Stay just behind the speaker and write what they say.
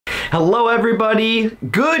Hello everybody,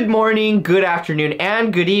 good morning, good afternoon,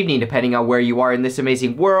 and good evening depending on where you are in this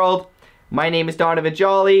amazing world. My name is Donovan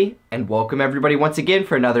Jolly, and welcome everybody once again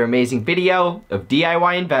for another amazing video of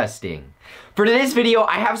DIY investing. For today's video,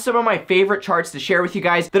 I have some of my favorite charts to share with you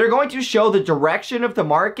guys that are going to show the direction of the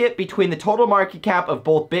market between the total market cap of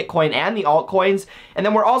both Bitcoin and the altcoins. And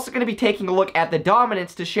then we're also going to be taking a look at the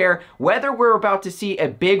dominance to share whether we're about to see a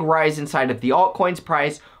big rise inside of the altcoins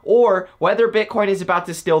price or whether Bitcoin is about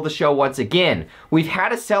to steal the show once again. We've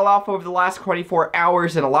had a sell-off over the last 24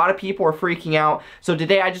 hours and a lot of people are freaking out. So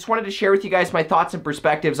today I just wanted to share with you guys my thoughts and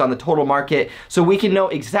perspectives on the total market so we can know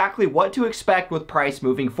exactly what to expect with price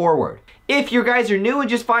moving forward. If you guys are new and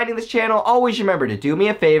just finding this channel, always remember to do me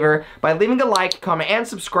a favor by leaving a like, comment, and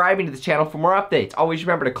subscribing to the channel for more updates. Always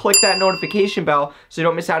remember to click that notification bell so you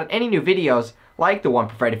don't miss out on any new videos like the one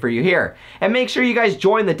provided for you here. And make sure you guys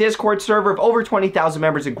join the Discord server of over 20,000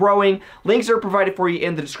 members and growing. Links are provided for you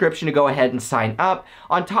in the description to go ahead and sign up.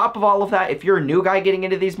 On top of all of that, if you're a new guy getting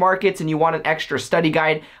into these markets and you want an extra study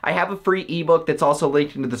guide, I have a free ebook that's also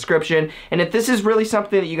linked in the description. And if this is really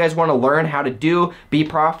something that you guys want to learn how to do, be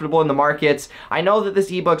profitable in the markets, I know that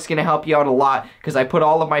this ebook's going to help you out a lot because I put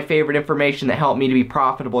all of my favorite information that helped me to be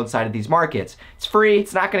profitable inside of these markets. It's free,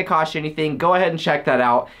 it's not going to cost you anything. Go ahead and check that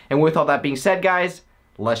out. And with all that being said, guys,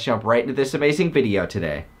 let's jump right into this amazing video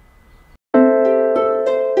today.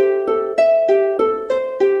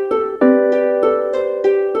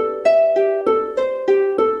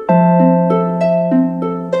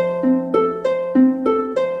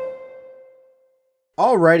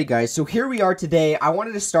 Alrighty guys, so here we are today. I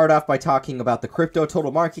wanted to start off by talking about the crypto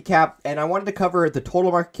total market cap, and I wanted to cover the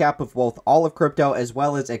total market cap of both all of crypto as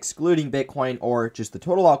well as excluding Bitcoin or just the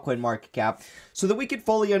total altcoin market cap so that we could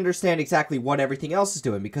fully understand exactly what everything else is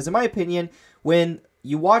doing. Because in my opinion, when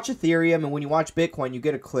you watch Ethereum and when you watch Bitcoin, you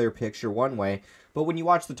get a clear picture one way. But when you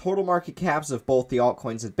watch the total market caps of both the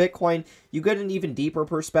altcoins and Bitcoin, you get an even deeper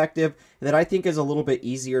perspective that I think is a little bit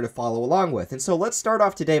easier to follow along with. And so let's start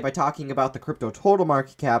off today by talking about the crypto total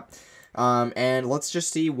market cap. And let's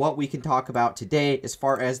just see what we can talk about today as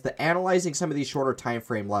far as the analyzing some of these shorter time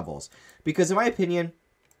frame levels. Because in my opinion,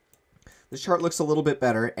 this chart looks a little bit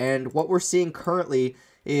better. And what we're seeing currently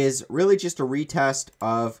is really just a retest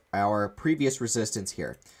of our previous resistance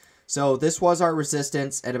here. So this was our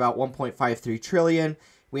resistance at about 1.53 trillion.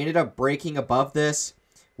 We ended up breaking above this.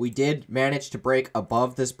 We did manage to break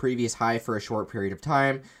above this previous high for a short period of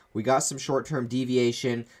time. We got some short-term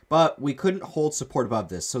deviation, but we couldn't hold support above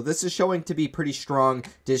this. So this is showing to be pretty strong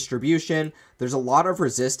distribution. There's a lot of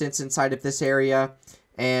resistance inside of this area,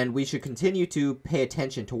 and we should continue to pay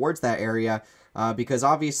attention towards that area because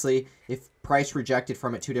obviously if price rejected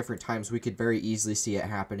from it 2 different times, we could very easily see it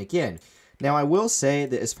happen again. Now, I will say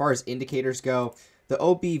that as far as indicators go, the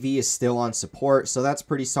OBV is still on support, so that's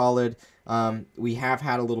pretty solid. We have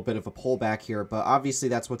had a little bit of a pullback here, but obviously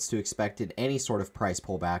that's what's to expect in any sort of price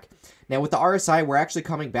pullback. Now, with the RSI, we're actually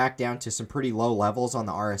coming back down to some pretty low levels on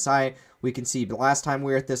the RSI. We can see the last time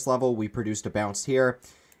we were at this level, we produced a bounce here,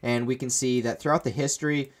 and we can see that throughout the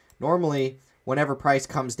history, normally, whenever price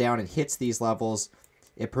comes down and hits these levels,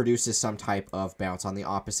 it produces some type of bounce on the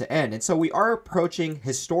opposite end. And so we are approaching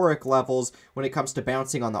historic levels when it comes to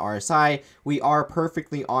bouncing on the RSI. We are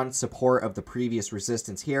perfectly on support of the previous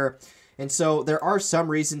resistance here. And so there are some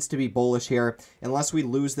reasons to be bullish here. Unless we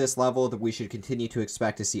lose this level, that we should continue to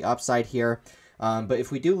expect to see upside here. But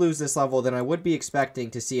if we do lose this level, then I would be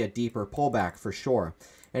expecting to see a deeper pullback for sure.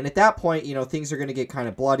 And at that point, you know, things are going to get kind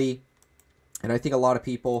of bloody. And I think a lot of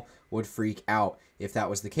people would freak out if that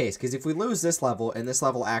was the case. Because if we lose this level and this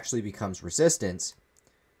level actually becomes resistance,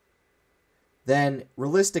 then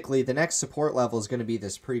realistically the next support level is going to be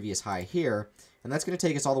this previous high here. And that's going to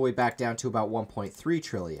take us all the way back down to about 1.3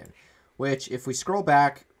 trillion. Which if we scroll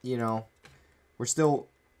back, you know, we're still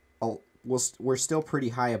pretty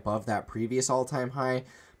high above that previous all-time high.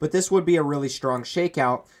 But this would be a really strong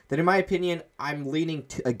shakeout that, in my opinion, I'm leaning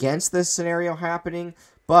against this scenario happening.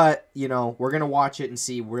 But, you know, we're going to watch it and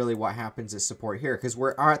see really what happens as support here because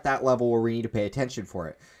we're at that level where we need to pay attention for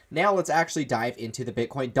it. Now let's actually dive into the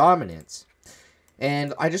Bitcoin dominance.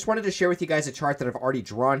 And I just wanted to share with you guys a chart that I've already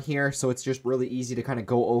drawn here, so it's just really easy to kind of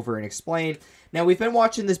go over and explain. Now, we've been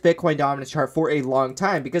watching this Bitcoin dominance chart for a long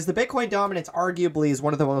time because the Bitcoin dominance arguably is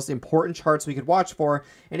one of the most important charts we could watch for.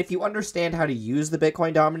 And if you understand how to use the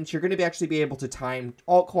Bitcoin dominance, you're going to actually be able to time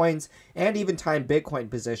altcoins and even time Bitcoin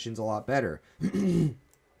positions a lot better.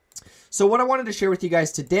 So what I wanted to share with you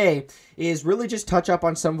guys today is really just touch up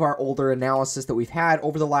on some of our older analysis that we've had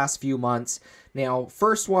over the last few months. Now,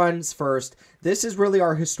 first ones first, this is really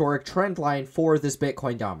our historic trend line for this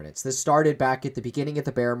Bitcoin dominance. This started back at the beginning of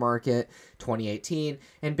the bear market, 2018,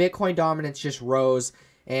 and Bitcoin dominance just rose,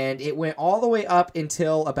 and it went all the way up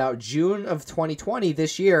until about June of 2020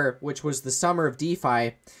 this year, which was the summer of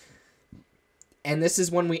DeFi, and this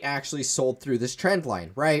is when we actually sold through this trend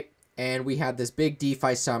line, right? And we had this big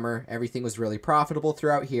DeFi summer. Everything was really profitable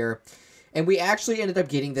throughout here. And we actually ended up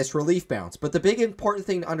getting this relief bounce. But the big important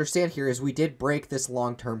thing to understand here is we did break this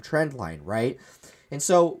long-term trend line, right? And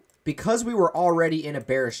so because we were already in a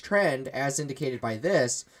bearish trend, as indicated by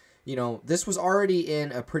this, you know, this was already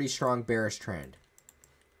in a pretty strong bearish trend.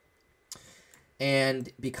 And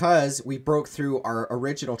because we broke through our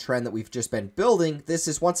original trend that we've just been building, this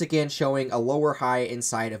is once again showing a lower high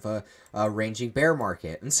inside of a ranging bear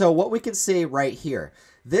market. And so what we can see right here,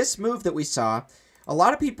 this move that we saw, a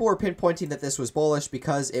lot of people were pinpointing that this was bullish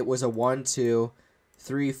because it was a 1, 2,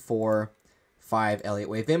 3, 4, 5 Elliott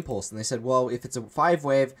wave impulse. And they said, well, if it's a 5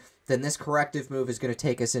 wave, then this corrective move is going to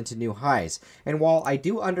take us into new highs. And while I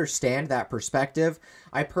do understand that perspective,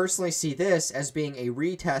 I personally see this as being a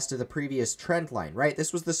retest of the previous trend line, right?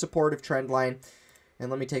 This was the supportive trend line. And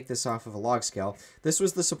let me take this off of a log scale. This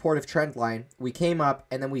was the supportive trend line. We came up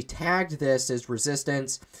and then we tagged this as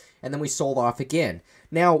resistance and then we sold off again.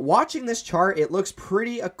 Now, watching this chart, it looks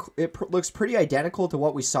pretty identical to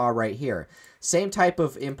what we saw right here. Same type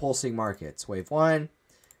of impulsing markets. Wave 1,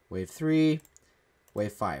 wave 3,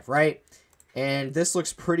 wave 5, right? And this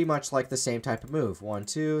looks pretty much like the same type of move. 1,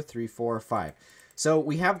 2, 3, 4, 5. So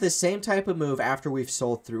we have the same type of move after we've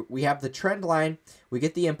sold through. We have the trend line, we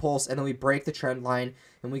get the impulse, and then we break the trend line,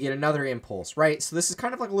 and we get another impulse, right? So this is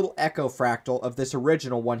kind of like a little echo fractal of this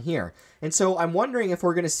original one here. And so I'm wondering if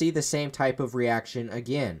we're going to see the same type of reaction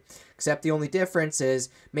again. Except the only difference is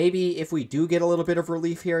maybe if we do get a little bit of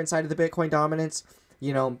relief here inside of the Bitcoin dominance,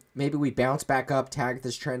 you know, maybe we bounce back up, tag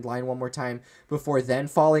this trend line one more time before then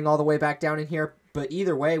falling all the way back down in here. But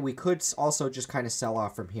either way, we could also just kind of sell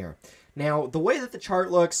off from here. Now, the way that the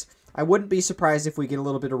chart looks, I wouldn't be surprised if we get a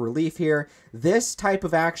little bit of relief here. This type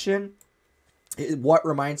of action is what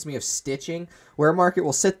reminds me of stitching, where a market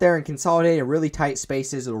will sit there and consolidate in really tight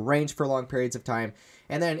spaces. It'll range for long periods of time,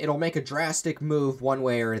 and then it'll make a drastic move one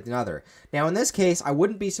way or another. Now, in this case, I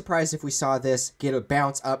wouldn't be surprised if we saw this get a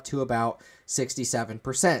bounce up to about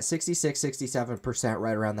 67%, 66, 67%,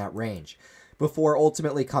 right around that range, before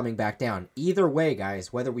ultimately coming back down. Either way,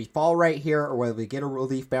 guys, whether we fall right here or whether we get a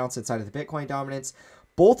relief bounce inside of the Bitcoin dominance,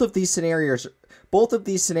 both of these scenarios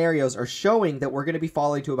are showing that we're going to be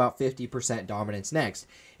falling to about 50% dominance next.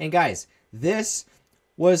 And guys, this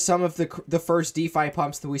was some of the first DeFi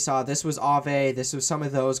pumps that we saw. This was Aave. This was some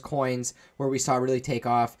of those coins where we saw really take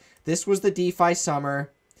off. This was the DeFi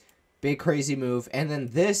summer. Big crazy move. And then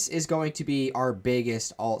this is going to be our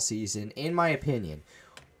biggest alt season, in my opinion.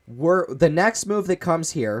 The next move that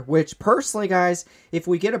comes here, which personally, guys, if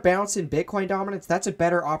we get a bounce in Bitcoin dominance, that's a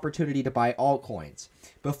better opportunity to buy altcoins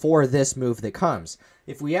before this move that comes.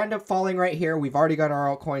 If we end up falling right here, we've already got our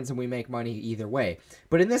altcoins and we make money either way.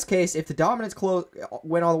 But in this case, if the dominance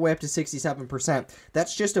went all the way up to 67%,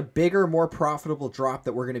 that's just a bigger, more profitable drop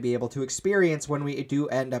that we're going to be able to experience when we do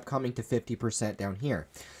end up coming to 50% down here.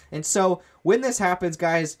 And so when this happens,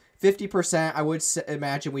 guys, 50%, I would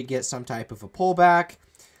imagine we'd get some type of a pullback.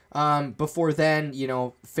 Before then, you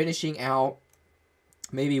know, finishing out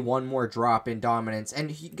maybe one more drop in dominance.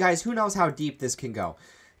 And guys, who knows how deep this can go?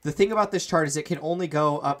 The thing about this chart is it can only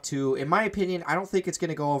go up to, in my opinion, I don't think it's going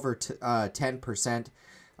to go over 10%.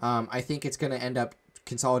 I think it's going to end up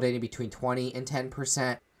consolidating between 20 and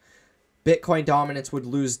 10%. Bitcoin dominance would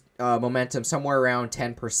lose momentum somewhere around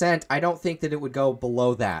 10%. I don't think that it would go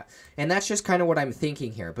below that. And that's just kind of what I'm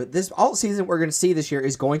thinking here. But this alt season we're going to see this year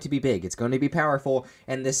is going to be big. It's going to be powerful.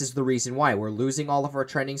 And this is the reason why. We're losing all of our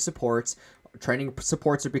trending supports. Trending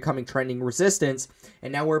supports are becoming trending resistance.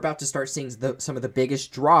 And now we're about to start seeing some of the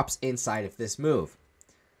biggest drops inside of this move.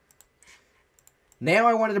 Now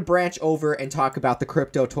I wanted to branch over and talk about the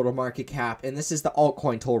crypto total market cap, and this is the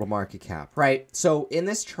altcoin total market cap, right? So in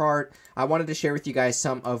this chart, I wanted to share with you guys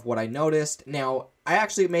some of what I noticed. Now, I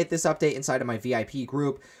actually made this update inside of my VIP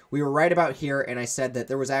group. We were right about here, and I said that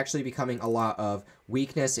there was actually becoming a lot of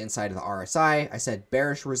weakness inside of the RSI. I said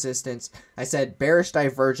bearish resistance. I said bearish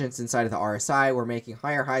divergence inside of the RSI. We're making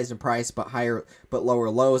higher highs in price, but lower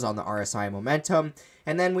lows on the RSI momentum.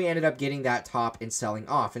 And then we ended up getting that top and selling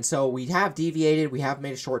off. And so we have deviated. We have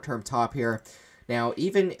made a short-term top here. Now,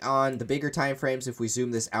 even on the bigger time frames, if we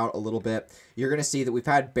zoom this out a little bit, you're going to see that we've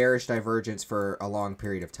had bearish divergence for a long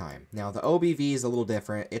period of time. Now, the OBV is a little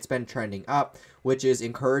different. It's been trending up, which is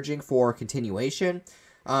encouraging for continuation.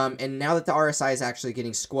 And now that the RSI is actually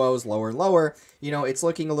getting squoze lower and lower, you know, it's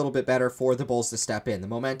looking a little bit better for the bulls to step in. The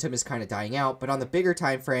momentum is kind of dying out, but on the bigger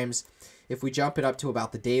time frames, if we jump it up to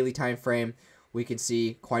about the daily time frame, we can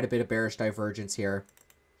see quite a bit of bearish divergence here.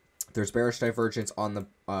 There's bearish divergence on the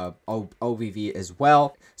OBV as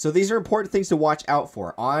well. So these are important things to watch out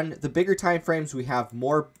for. On the bigger time frames, we have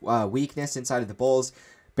more weakness inside of the bulls.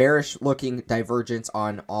 Bearish looking divergence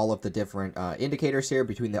on all of the different indicators here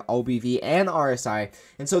between the OBV and the RSI.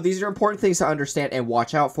 And so these are important things to understand and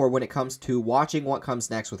watch out for when it comes to watching what comes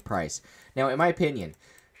next with price. Now, in my opinion,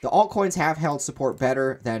 the altcoins have held support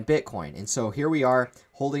better than Bitcoin. And so here we are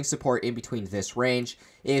holding support in between this range.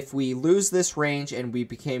 If we lose this range and we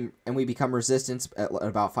become resistance at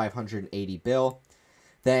about 580 bill,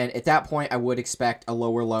 then at that point I would expect a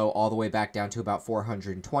lower low all the way back down to about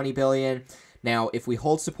 420 billion. Now, if we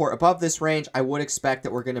hold support above this range, I would expect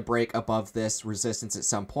that we're going to break above this resistance at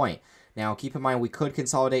some point. Now, keep in mind, we could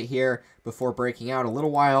consolidate here before breaking out a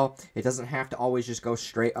little while. It doesn't have to always just go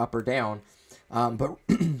straight up or down.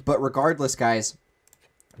 But regardless, guys,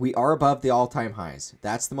 we are above the all-time highs.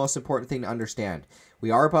 That's the most important thing to understand. We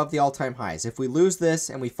are above the all-time highs. If we lose this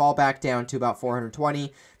and we fall back down to about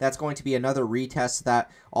 420, that's going to be another retest to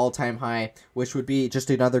that all-time high, which would be just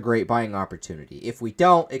another great buying opportunity. If we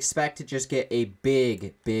don't, expect to just get a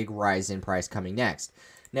big, big rise in price coming next.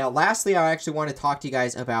 Now, lastly, I actually want to talk to you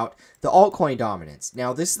guys about the altcoin dominance.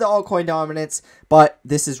 Now, this is the altcoin dominance, but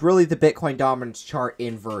this is really the Bitcoin dominance chart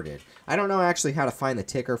inverted. I don't know actually how to find the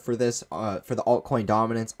ticker for this, for the altcoin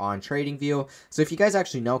dominance on TradingView. So if you guys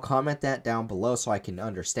actually know, comment that down below so I can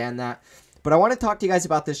understand that. But I want to talk to you guys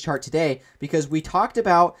about this chart today because we talked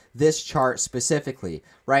about this chart specifically,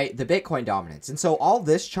 right? The Bitcoin dominance. And so all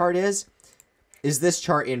this chart is this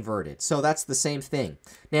chart inverted. So that's the same thing.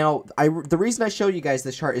 Now, the reason I showed you guys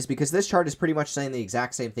this chart is because this chart is pretty much saying the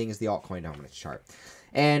exact same thing as the altcoin dominance chart.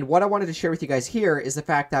 And what I wanted to share with you guys here is the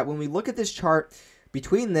fact that when we look at this chart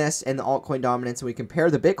between this and the altcoin dominance and we compare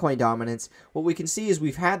the Bitcoin dominance, what we can see is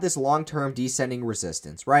we've had this long-term descending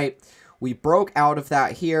resistance, right? We broke out of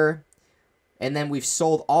that here, and then we've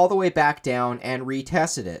sold all the way back down and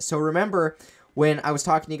retested it. So remember when I was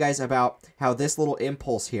talking to you guys about how this little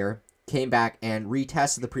impulse here came back and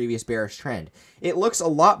retested the previous bearish trend. It looks a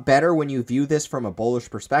lot better when you view this from a bullish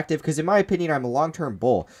perspective because in my opinion, I'm a long-term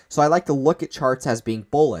bull. So I like to look at charts as being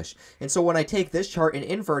bullish. And so when I take this chart and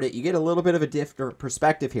invert it, you get a little bit of a different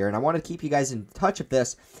perspective here. And I want to keep you guys in touch with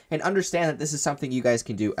this and understand that this is something you guys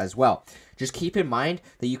can do as well. Just keep in mind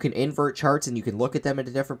that you can invert charts and you can look at them in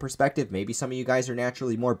a different perspective. Maybe some of you guys are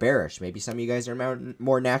naturally more bearish. Maybe some of you guys are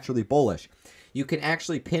more naturally bullish. You can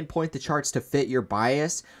actually pinpoint the charts to fit your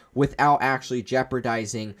bias without actually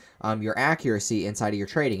jeopardizing your accuracy inside of your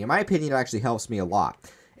trading. In my opinion, it actually helps me a lot.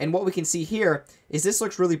 And what we can see here is this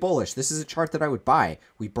looks really bullish. This is a chart that I would buy.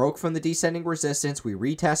 We broke from the descending resistance. We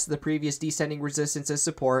retested the previous descending resistance as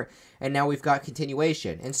support, and now we've got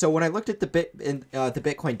continuation. And so when I looked at the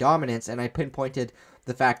Bitcoin dominance and I pinpointed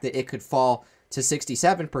the fact that it could fall to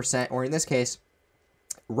 67%, or in this case,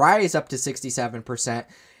 rise up to 67%,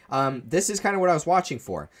 this is kind of what I was watching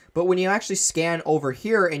for. But when you actually scan over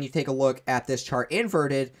here and you take a look at this chart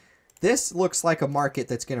inverted, this looks like a market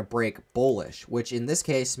that's going to break bullish, which in this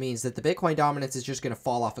case means that the Bitcoin dominance is just going to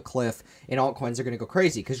fall off a cliff and altcoins are going to go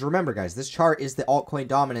crazy. Because remember, guys, this chart is the altcoin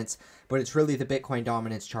dominance, but it's really the Bitcoin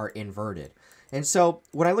dominance chart inverted. And so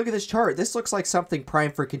when I look at this chart, this looks like something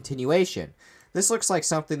primed for continuation. This looks like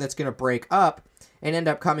something that's going to break up and end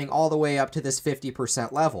up coming all the way up to this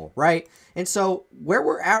 50% level, right? And so where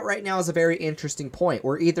we're at right now is a very interesting point.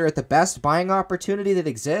 We're either at the best buying opportunity that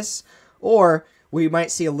exists, or we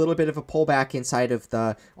might see a little bit of a pullback inside of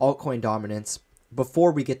the altcoin dominance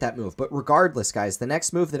before we get that move. But regardless, guys, the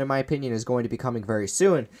next move that in my opinion is going to be coming very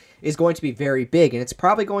soon is going to be very big, and it's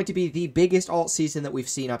probably going to be the biggest alt season that we've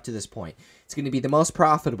seen up to this point. It's going to be the most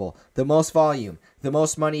profitable, the most volume, the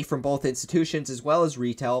most money from both institutions as well as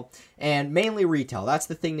retail, and mainly retail. That's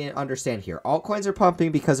the thing to understand here. Altcoins are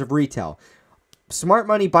pumping because of retail. Smart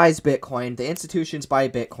money buys Bitcoin, the institutions buy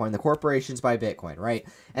Bitcoin, the corporations buy Bitcoin, right?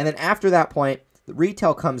 And then after that point, the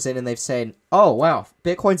retail comes in and they've said, oh, wow,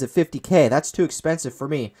 Bitcoin's at 50K. That's too expensive for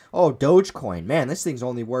me. Oh, Dogecoin, man, this thing's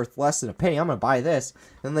only worth less than a penny. I'm going to buy this.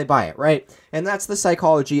 And they buy it, right? And that's the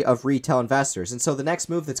psychology of retail investors. And so the next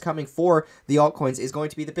move that's coming for the altcoins is going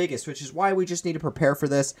to be the biggest, which is why we just need to prepare for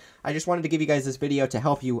this. I just wanted to give you guys this video to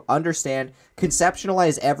help you understand,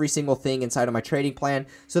 conceptualize every single thing inside of my trading plan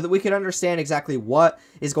so that we can understand exactly what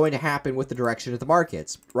is going to happen with the direction of the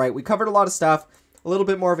markets, right? We covered a lot of stuff, a little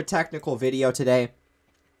bit more of a technical video today,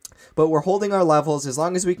 but we're holding our levels as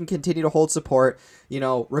long as we can continue to hold support. You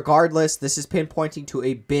know, regardless, this is pinpointing to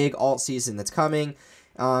a big alt season that's coming.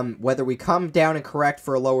 Whether we come down and correct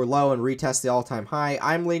for a lower low and retest the all-time high,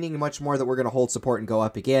 I'm leaning much more that we're going to hold support and go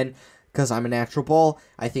up again because I'm a natural bull.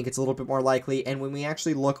 I think it's a little bit more likely. And when we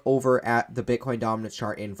actually look over at the Bitcoin dominance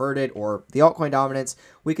chart inverted or the altcoin dominance,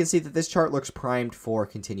 we can see that this chart looks primed for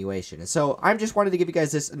continuation. And so I'm just wanted to give you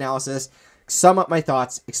guys this analysis, sum up my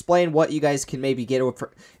thoughts, explain what you guys can maybe get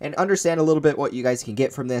over, and understand a little bit what you guys can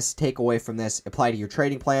get from this, take away from this, apply to your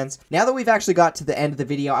trading plans. Now that we've actually got to the end of the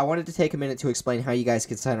video, I wanted to take a minute to explain how you guys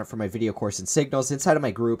can sign up for my video course and signals inside of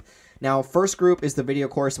my group. Now, first group is the video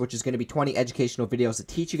course, which is going to be 20 educational videos that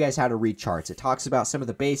teach you guys how to read charts. It talks about some of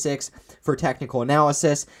the basics for technical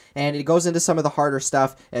analysis, and it goes into some of the harder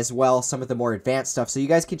stuff as well, some of the more advanced stuff, so you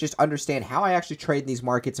guys can just understand how I actually trade in these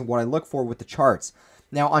markets and what I look for with the charts.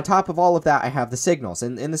 Now, on top of all of that, I have the signals.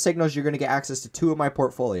 And in the signals, you're going to get access to 2 of my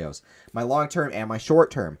portfolios, my long-term and my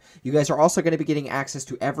short-term. You guys are also going to be getting access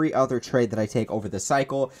to every other trade that I take over the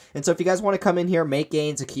cycle. And so if you guys want to come in here, make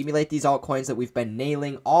gains, accumulate these altcoins that we've been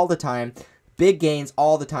nailing all the time, big gains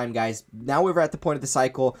all the time, guys. Now we're at the point of the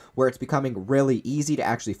cycle where it's becoming really easy to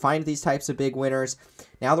actually find these types of big winners.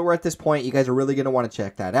 Now that we're at this point, you guys are really going to want to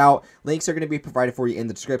check that out. Links are going to be provided for you in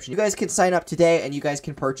the description. You guys can sign up today and you guys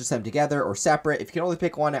can purchase them together or separate. If you can only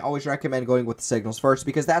pick one, I always recommend going with the signals first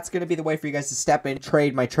because that's going to be the way for you guys to step in and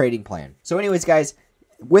trade my trading plan. So anyways, guys,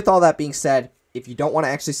 with all that being said, if you don't want to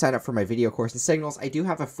actually sign up for my video course and signals, I do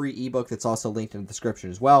have a free ebook that's also linked in the description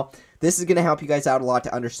as well. This is going to help you guys out a lot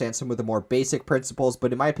to understand some of the more basic principles,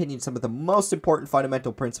 but in my opinion, some of the most important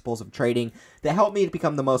fundamental principles of trading that help me to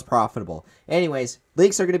become the most profitable. Anyways,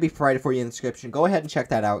 links are going to be provided for you in the description. Go ahead and check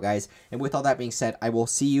that out, guys. And with all that being said, I will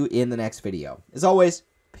see you in the next video. As always,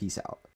 peace out.